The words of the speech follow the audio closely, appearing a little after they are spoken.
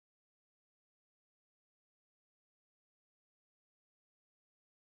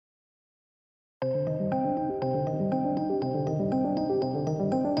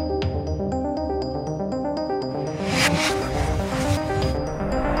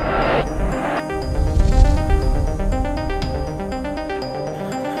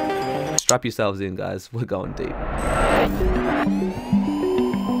Strap yourselves in, guys, we're going deep.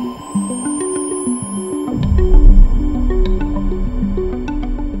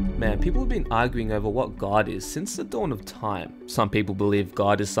 Man, people have been arguing over what God is since the dawn of time. Some people believe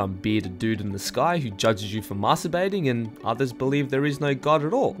God is some bearded dude in the sky who judges you for masturbating, and others believe there is no God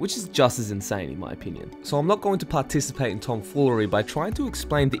at all, which is just as insane in my opinion. So I'm not going to participate in tomfoolery by trying to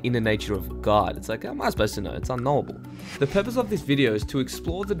explain the inner nature of God. It's like, how am I supposed to know? It's unknowable. The purpose of this video is to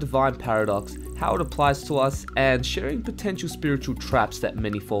explore the divine paradox, how it applies to us, and sharing potential spiritual traps that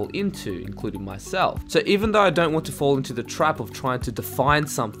many fall into, including myself. So even though I don't want to fall into the trap of trying to define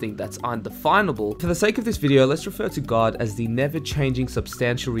something that's undefinable, for the sake of this video, let's refer to God as the never-changing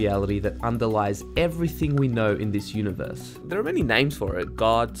substantial reality that underlies everything we know in this universe. There are many names for it: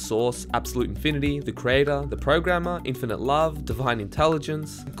 God, Source, Absolute Infinity, the Creator, the Programmer, Infinite Love, Divine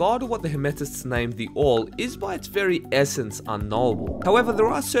Intelligence. God, or what the Hermetists name the All, is by its very essence unknowable. However, there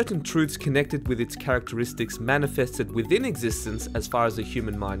are certain truths connected with its characteristics manifested within existence as far as the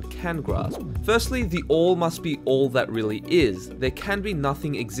human mind can grasp. Firstly, the All must be all that really is. There can be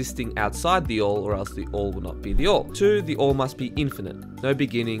nothing existing outside the All, or else the All will not be the All. 2. The All must be infinite, no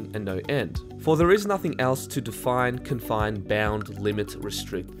beginning and no end. For there is nothing else to define, confine, bound, limit,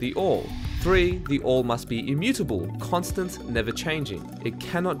 restrict the All. 3. The All must be immutable, constant, never changing. It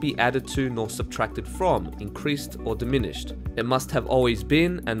cannot be added to nor subtracted from, increased or diminished. It must have always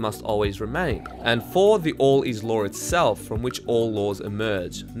been and must always remain. And 4. The All is law itself, from which all laws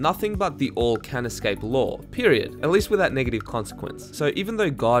emerge. Nothing but the All can escape law, period, at least without negative consequence. So even though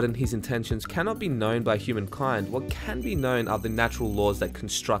God and his intentions cannot be known by humankind, what can be known are the natural laws that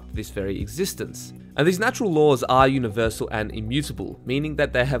construct this very existence. And these natural laws are universal and immutable, meaning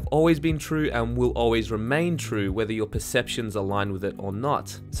that they have always been true and will always remain true whether your perceptions align with it or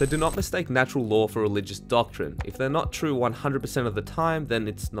not. So do not mistake natural law for religious doctrine. If they're not true 100% of the time, then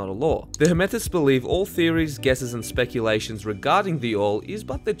it's not a law. The Hermetists believe all theories, guesses and speculations regarding the All is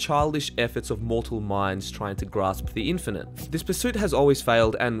but the childish efforts of mortal minds trying to grasp the infinite. This pursuit has always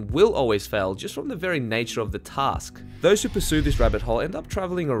failed and will always fail just from the very nature of the task. Those who pursue this rabbit hole end up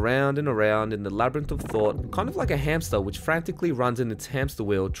traveling around and around in the labyrinth of thought, kind of like a hamster which frantically runs in its hamster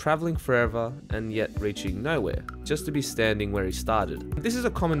wheel, traveling forever and yet reaching nowhere, just to be standing where he started. This is a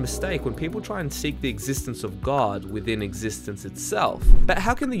common mistake when people try and seek the existence of God within existence itself. But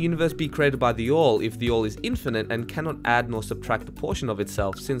how can the universe be created by the All if the All is infinite and cannot add nor subtract a portion of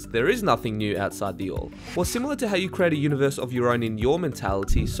itself, since there is nothing new outside the All? Well, similar to how you create a universe of your own in your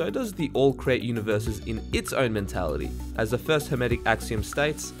mentality, so does the All create universes in its own mentality. As the first Hermetic axiom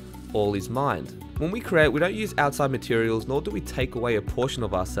states, all is mind. When we create, we don't use outside materials, nor do we take away a portion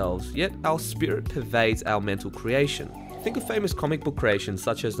of ourselves, yet our spirit pervades our mental creation. Think of famous comic book creations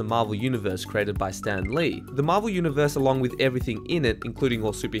such as the Marvel Universe created by Stan Lee. The Marvel Universe, along with everything in it, including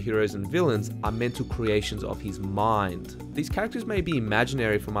all superheroes and villains, are mental creations of his mind. These characters may be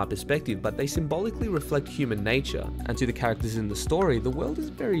imaginary from our perspective, but they symbolically reflect human nature. And to the characters in the story, the world is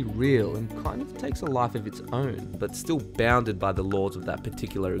very real and kind of takes a life of its own, but still bounded by the laws of that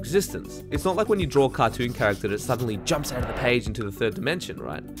particular existence. It's not like when you draw a cartoon character that suddenly jumps out of the page into the third dimension,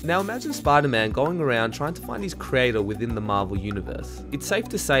 right? Now imagine Spider-Man going around trying to find his creator within the Marvel Universe. It's safe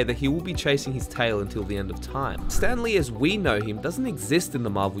to say that he will be chasing his tail until the end of time. Stan Lee as we know him doesn't exist in the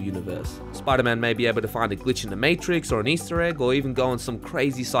Marvel Universe. Spider-Man may be able to find a glitch in the Matrix or an Easter egg, or even go on some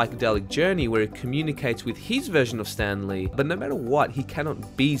crazy psychedelic journey where he communicates with his version of Stan Lee, but no matter what, he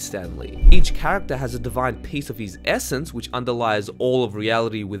cannot be Stan Lee. Each character has a divine piece of his essence which underlies all of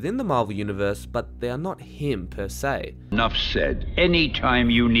reality within the Marvel Universe, but they are not him per se. Enough said. Anytime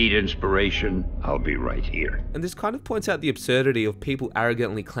you need inspiration, I'll be right here. And this kind of points out the absurdity of people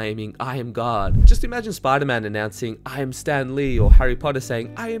arrogantly claiming, I am God. Just imagine Spider-Man announcing, I am Stan Lee, or Harry Potter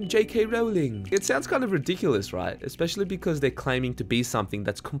saying, I am J.K. Rowling. It sounds kind of ridiculous, right? Especially because they're claiming to be something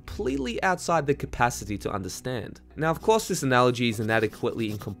that's completely outside their capacity to understand. Now, of course, this analogy is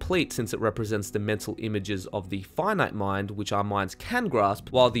inadequately incomplete since it represents the mental images of the finite mind, which our minds can grasp,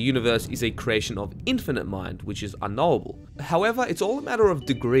 while the universe is a creation of infinite mind, which is unknowable. However, it's all a matter of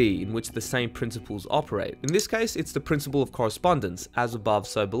degree in which the same principles operate. In this case, it's the principle of correspondence, as above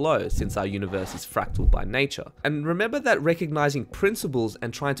so below, since our universe is fractal by nature. And remember that recognizing principles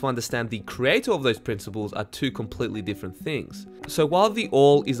and trying to understand the creator of those principles are two completely different things. So while the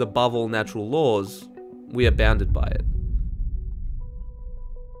All is above all natural laws, we are bounded by it.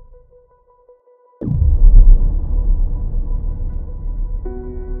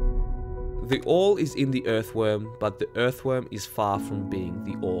 The all is in the earthworm, but the earthworm is far from being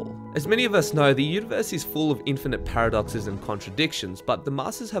the all. As many of us know, the universe is full of infinite paradoxes and contradictions, but the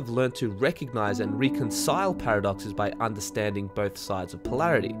masters have learned to recognize and reconcile paradoxes by understanding both sides of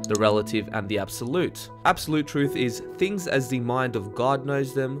polarity, the relative and the absolute. Absolute truth is things as the mind of God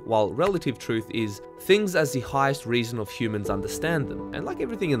knows them, while relative truth is things as the highest reason of humans understand them. And like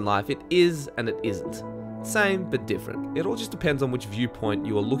everything in life, it is and it isn't. Same, but different. It all just depends on which viewpoint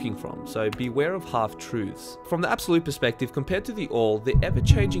you are looking from, so beware of half-truths. From the absolute perspective, compared to the all, the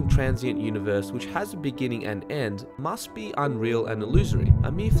ever-changing transient universe, which has a beginning and end, must be unreal and illusory,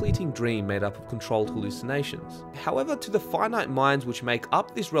 a mere fleeting dream made up of controlled hallucinations. However, to the finite minds which make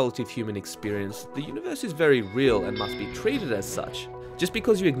up this relative human experience, the universe is very real and must be treated as such. Just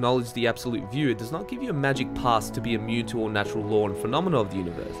because you acknowledge the absolute view, it does not give you a magic pass to be immune to all natural law and phenomena of the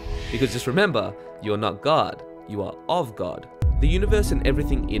universe. Because just remember, you are not God, you are of God. The universe and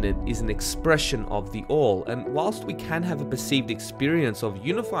everything in it is an expression of the all, and whilst we can have a perceived experience of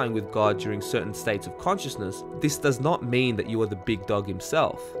unifying with God during certain states of consciousness, this does not mean that you are the big dog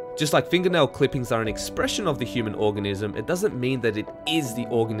himself. Just like fingernail clippings are an expression of the human organism, it doesn't mean that it is the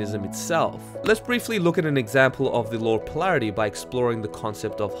organism itself. Let's briefly look at an example of the law of polarity by exploring the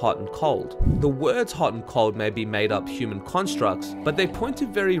concept of hot and cold. The words hot and cold may be made up human constructs, but they point to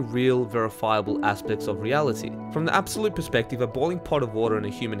very real, verifiable aspects of reality. From the absolute perspective, a boiling pot of water in a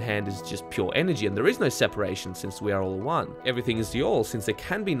human hand is just pure energy, and there is no separation since we are all one. Everything is the all, since there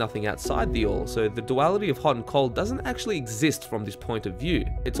can be nothing outside the all, so the duality of hot and cold doesn't actually exist from this point of view.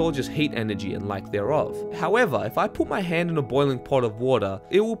 It's all just heat energy and like thereof. However, if I put my hand in a boiling pot of water,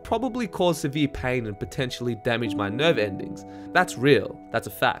 it will probably cause severe pain and potentially damage my nerve endings. That's real, that's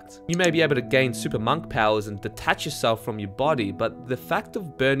a fact. You may be able to gain super monk powers and detach yourself from your body, but the fact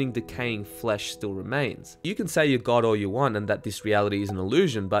of burning, decaying flesh still remains. You can say you're God all you want and that this reality is an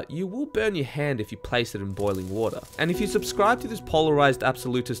illusion, but you will burn your hand if you place it in boiling water. And if you subscribe to this polarized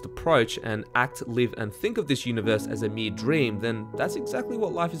absolutist approach and act, live and think of this universe as a mere dream, then that's exactly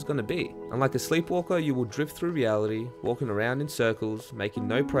what life is going to be. And like a sleepwalker, you will drift through reality, walking around in circles, making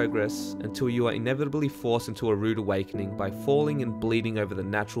no progress, until you are inevitably forced into a rude awakening by falling and bleeding over the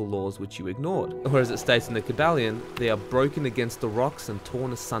natural laws which you ignored. Or as it states in the Kybalion, they are broken against the rocks and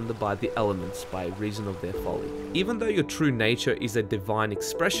torn asunder by the elements by reason of their folly. Even though your true nature is a divine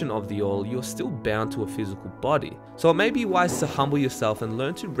expression of the all, you are still bound to a physical body. So it may be wise to humble yourself and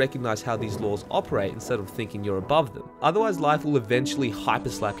learn to recognize how these laws operate instead of thinking you're above them. Otherwise, life will eventually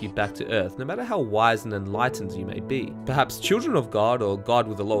hyperslap you back to earth, no matter how wise and enlightened you may be. Perhaps children of God, or God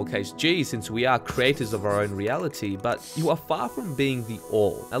with a lowercase g, since we are creators of our own reality, but you are far from being the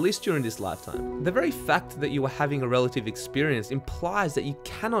all, at least during this lifetime. The very fact that you are having a relative experience implies that you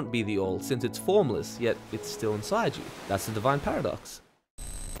cannot be the all, since it's formless, yet it's still inside you. That's the divine paradox.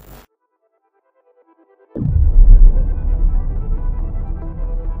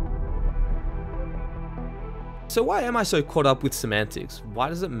 So why am I so caught up with semantics? Why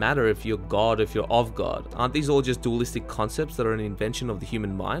does it matter if you're God or if you're of God? Aren't these all just dualistic concepts that are an invention of the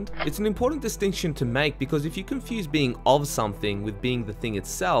human mind? It's an important distinction to make because if you confuse being of something with being the thing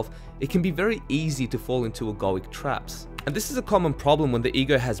itself, it can be very easy to fall into egoic traps. And this is a common problem when the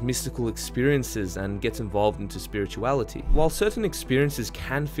ego has mystical experiences and gets involved into spirituality. While certain experiences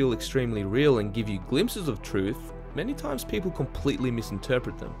can feel extremely real and give you glimpses of truth, many times people completely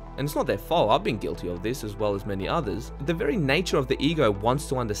misinterpret them. And it's not their fault, I've been guilty of this as well as many others. The very nature of the ego wants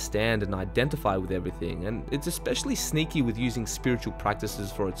to understand and identify with everything, and it's especially sneaky with using spiritual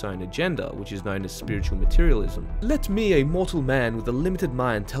practices for its own agenda, which is known as spiritual materialism. Let me, a mortal man with a limited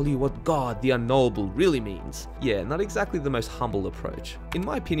mind, tell you what God, the unknowable, really means. Yeah, not exactly the most humble approach. In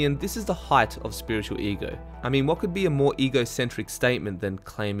my opinion, this is the height of spiritual ego. I mean, what could be a more egocentric statement than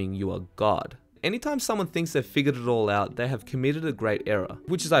claiming you are God? Anytime someone thinks they've figured it all out, they have committed a great error.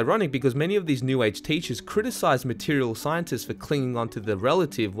 Which is ironic because many of these New Age teachers criticize material scientists for clinging onto the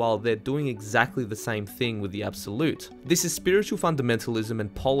relative while they're doing exactly the same thing with the absolute. This is spiritual fundamentalism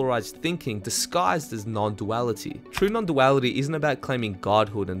and polarized thinking disguised as non-duality. True non-duality isn't about claiming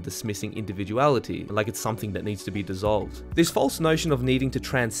godhood and dismissing individuality, like it's something that needs to be dissolved. This false notion of needing to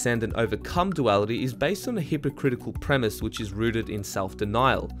transcend and overcome duality is based on a hypocritical premise which is rooted in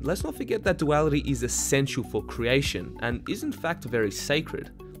self-denial. Let's not forget that duality is essential for creation and is in fact very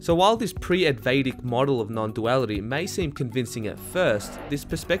sacred. So while this pre-Advaitic model of non-duality may seem convincing at first, this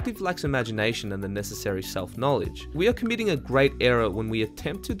perspective lacks imagination and the necessary self-knowledge. We are committing a great error when we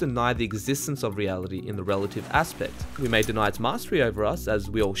attempt to deny the existence of reality in the relative aspect. We may deny its mastery over us,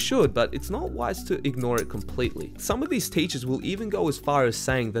 as we all should, but it's not wise to ignore it completely. Some of these teachers will even go as far as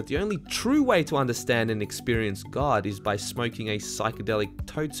saying that the only true way to understand and experience God is by smoking a psychedelic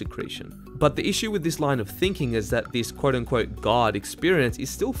toad secretion. But the issue with this line of thinking is that this quote-unquote God experience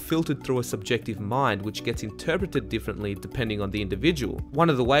is still filtered through a subjective mind, which gets interpreted differently depending on the individual. One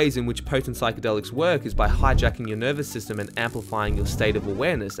of the ways in which potent psychedelics work is by hijacking your nervous system and amplifying your state of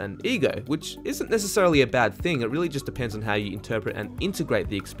awareness and ego, which isn't necessarily a bad thing. It really just depends on how you interpret and integrate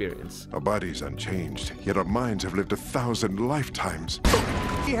the experience. Our bodies unchanged, yet our minds have lived 1,000 lifetimes.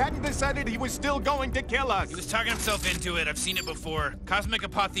 He hadn't decided he was still going to kill us. He was talking himself into it. I've seen it before. Cosmic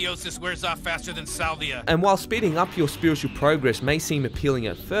apotheosis wears off faster than salvia. And while speeding up your spiritual progress may seem appealing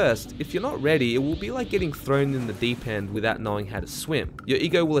at first, if you're not ready, it will be like getting thrown in the deep end without knowing how to swim. Your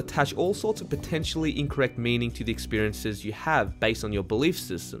ego will attach all sorts of potentially incorrect meaning to the experiences you have based on your belief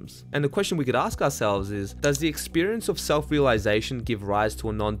systems. And the question we could ask ourselves is, does the experience of self-realization give rise to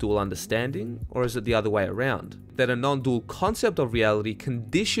a non-dual understanding, or is it the other way around? That a non-dual concept of reality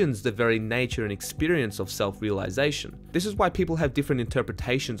conditions the very nature and experience of self-realization. This is why people have different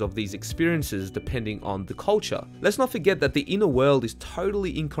interpretations of these experiences depending on the culture. Let's not forget that the inner world is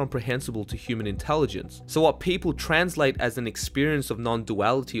totally incomprehensible to human intelligence. So what people translate as an experience of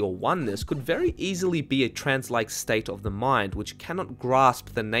non-duality or oneness could very easily be a trance-like state of the mind, which cannot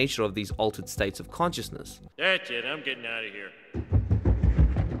grasp the nature of these altered states of consciousness. That's it, I'm getting out of here.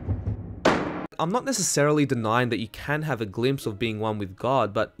 I'm not necessarily denying that you can have a glimpse of being one with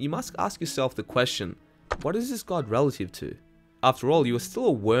God, but you must ask yourself the question, what is this God relative to? After all, you are still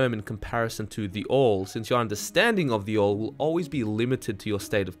a worm in comparison to the all, since your understanding of the all will always be limited to your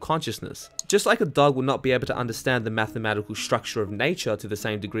state of consciousness. Just like a dog will not be able to understand the mathematical structure of nature to the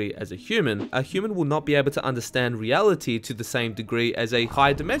same degree as a human will not be able to understand reality to the same degree as a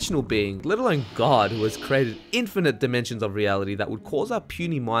high-dimensional being, let alone God, who has created infinite dimensions of reality that would cause our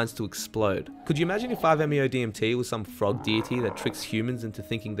puny minds to explode. Could you imagine if 5-MeO-DMT was some frog deity that tricks humans into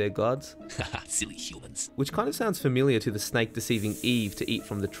thinking they're gods? Silly humans. Which kind of sounds familiar to the snake deceiving Eve to eat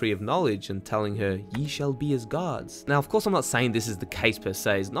from the tree of knowledge and telling her, ye shall be as gods. Now, of course, I'm not saying this is the case per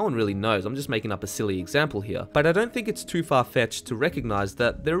se, as no one really knows. I'm just making up a silly example here. But I don't think it's too far-fetched to recognize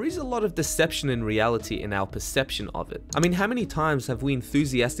that there is a lot of deception in reality in our perception of it. I mean, how many times have we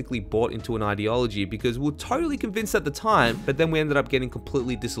enthusiastically bought into an ideology because we were totally convinced at the time, but then we ended up getting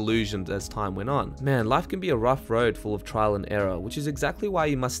completely disillusioned as time went on? Man, life can be a rough road full of trial and error, which is exactly why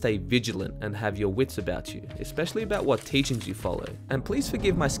you must stay vigilant and have your wits about you, especially about what teachings you follow. And please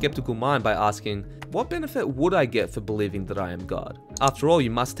forgive my skeptical mind by asking, what benefit would I get for believing that I am God? After all, you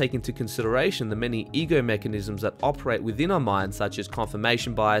must take into consideration the many ego mechanisms that operate within our minds, such as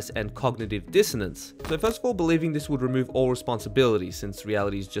confirmation bias and cognitive dissonance. So first of all, believing this would remove all responsibility, since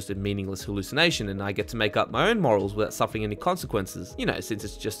reality is just a meaningless hallucination and I get to make up my own morals without suffering any consequences. You know, since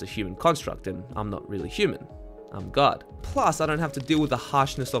it's just a human construct and I'm not really human. I'm God. Plus, I don't have to deal with the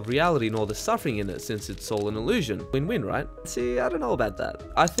harshness of reality nor the suffering in it, since it's all an illusion. Win-win, right? See, I don't know about that.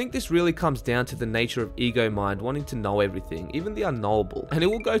 I think this really comes down to the nature of ego mind wanting to know everything, even the unknowable, and it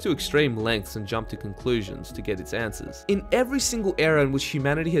will go to extreme lengths and jump to conclusions to get its answers. In every single era in which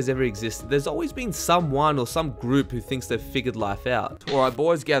humanity has ever existed, there's always been someone or some group who thinks they've figured life out. Alright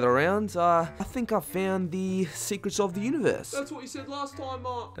boys, gather around. I think I've found the secrets of the universe. That's what you said last time,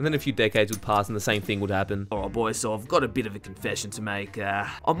 Mark. And then a few decades would pass and the same thing would happen. Alright boys, so I've got a bit of a confession to make.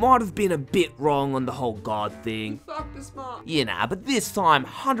 I might have been a bit wrong on the whole God thing. Fuck this, Mark. Yeah, nah, but this time,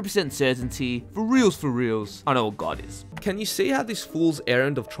 100% certainty. For reals, I know what God is. Can you see how this fool's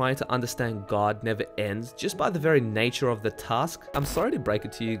errand of trying to understand God never ends, just by the very nature of the task? I'm sorry to break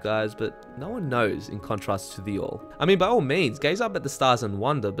it to you guys, but no one knows in contrast to the all. I mean, by all means, gaze up at the stars and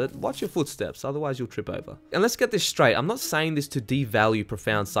wonder, but watch your footsteps, otherwise you'll trip over. And let's get this straight, I'm not saying this to devalue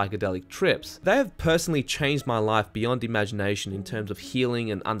profound psychedelic trips. They have personally changed my life beyond imagination in terms of healing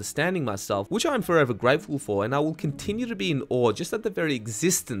and understanding myself, which I'm forever grateful for, and I will continue to be in awe just at the very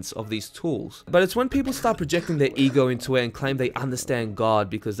existence of these tools. But it's when people start projecting their ego into it and claim they understand God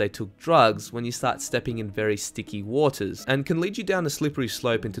because they took drugs, when you start stepping in very sticky waters, and can lead you down a slippery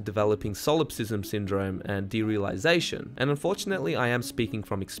slope into developing solipsism syndrome and derealization. And unfortunately, I am speaking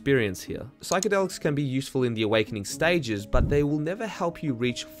from experience here. Psychedelics can be useful in the awakening stages, but they will never help you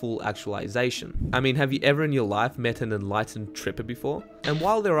reach full actualization. I mean, have you ever in your life met an enlightened tripper before? And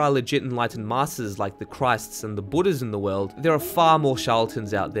while there are legit enlightened masters like the Christs and the Buddhas in the world, there are far more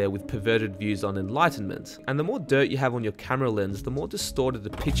charlatans out there with perverted views on enlightenment. And the more dirt you have on your camera lens, the more distorted the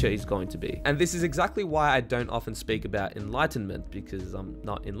picture is going to be. And this is exactly why I don't often speak about enlightenment, because I'm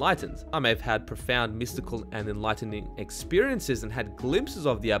not enlightened. I may have had profound mystical and enlightening experiences and had glimpses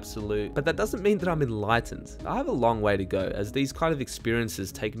of the absolute, but that doesn't mean that I'm enlightened. I have a long way to go, as these kind of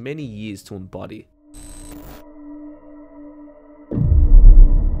experiences take many years to embody.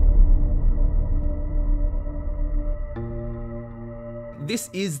 This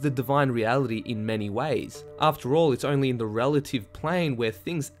is the divine reality in many ways. After all, it's only in the relative plane where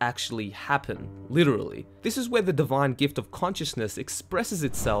things actually happen, literally. This is where the divine gift of consciousness expresses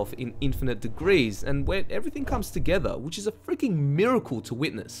itself in infinite degrees and where everything comes together, which is a freaking miracle to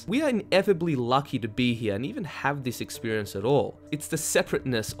witness. We are ineffably lucky to be here and even have this experience at all. It's the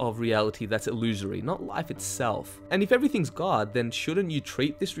separateness of reality that's illusory, not life itself. And if everything's God, then shouldn't you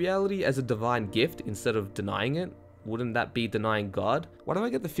treat this reality as a divine gift instead of denying it? Wouldn't that be denying God? Why do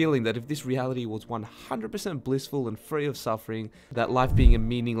I get the feeling that if this reality was 100% blissful and free of suffering, that life being a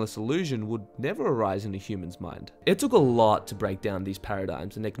meaningless illusion would never arise in a human's mind? It took a lot to break down these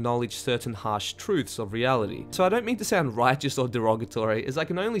paradigms and acknowledge certain harsh truths of reality. So I don't mean to sound righteous or derogatory, as I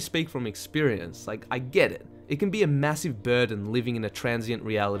can only speak from experience. Like, I get it. It can be a massive burden living in a transient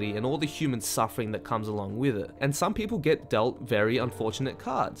reality and all the human suffering that comes along with it. And some people get dealt very unfortunate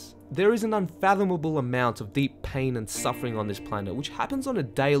cards. There is an unfathomable amount of deep pain and suffering on this planet, which happens on a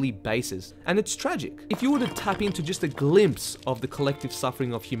daily basis, and it's tragic. If you were to tap into just a glimpse of the collective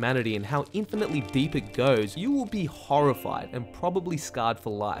suffering of humanity and how infinitely deep it goes, you will be horrified and probably scarred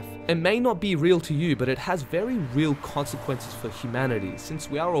for life. It may not be real to you, but it has very real consequences for humanity, since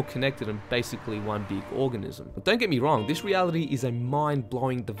we are all connected and basically one big organism. But don't get me wrong, this reality is a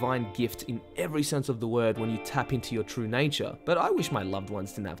mind-blowing divine gift in every sense of the word when you tap into your true nature. But I wish my loved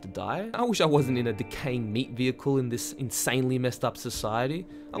ones didn't have to die. I wish I wasn't in a decaying meat vehicle in this insanely messed up society.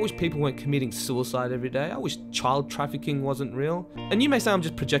 I wish people weren't committing suicide every day. I wish child trafficking wasn't real. And you may say I'm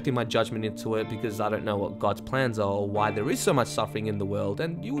just projecting my judgment into it because I don't know what God's plans are or why there is so much suffering in the world,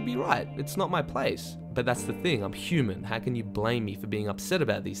 and you would be right, it's not my place. But that's the thing, I'm human. How can you blame me for being upset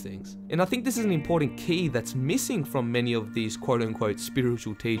about these things? And I think this is an important key that's missing from many of these quote-unquote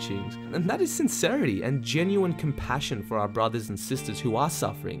spiritual teachings, and that is sincerity and genuine compassion for our brothers and sisters who are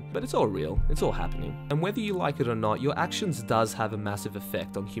suffering. But it's all real, it's all happening. And whether you like it or not, your actions does have a massive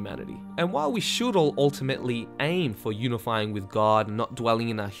effect on humanity. And while we should all ultimately aim for unifying with God and not dwelling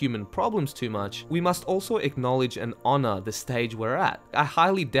in our human problems too much, we must also acknowledge and honor the stage we're at. I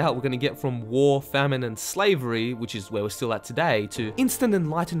highly doubt we're going to get from war, famine, and slavery, which is where we're still at today, to instant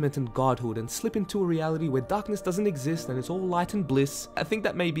enlightenment and godhood and slip into a reality where darkness doesn't exist and it's all light and bliss. I think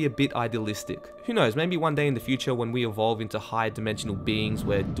that may be a bit idealistic. Who knows, maybe one day in the future when we evolve into higher dimensional beings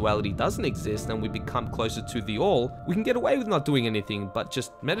where duality doesn't exist and we become closer to the all, we can get away with not doing anything but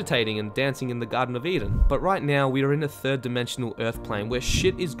just meditating and dancing in the Garden of Eden. But right now we are in a third dimensional earth plane where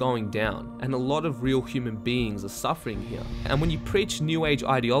shit is going down and a lot of real human beings are suffering here. And when you preach new age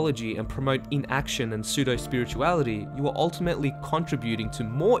ideology and promote inaction and pseudo-spirituality, you are ultimately contributing to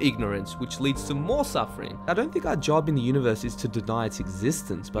more ignorance, which leads to more suffering. I don't think our job in the universe is to deny its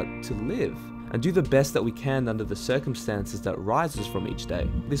existence, but to live and do the best that we can under the circumstances that rises from each day.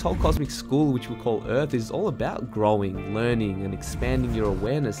 This whole cosmic school, which we call Earth, is all about growing, learning, and expanding your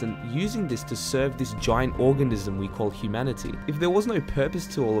awareness and using this to serve this giant organism we call humanity. If there was no purpose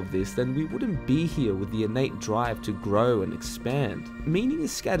to all of this, then we wouldn't be here with the innate drive to grow and expand. Meaning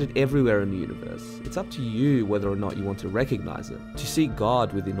is scattered everywhere in the universe. It's up to you whether or not you want to recognize it, to see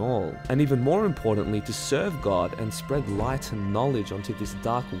God within all, and even more importantly, to serve God and spread light and knowledge onto this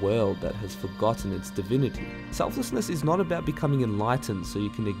dark world that has forgotten its divinity. Selflessness is not about becoming enlightened so you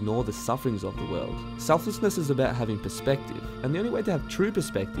can ignore the sufferings of the world. Selflessness is about having perspective, and the only way to have true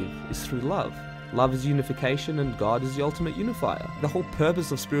perspective is through love. Love is unification and God is the ultimate unifier. The whole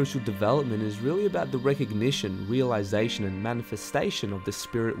purpose of spiritual development is really about the recognition, realization, and manifestation of the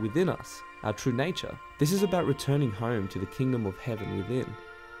spirit within us, our true nature. This is about returning home to the kingdom of heaven within.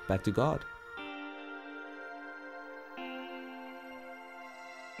 Back to God.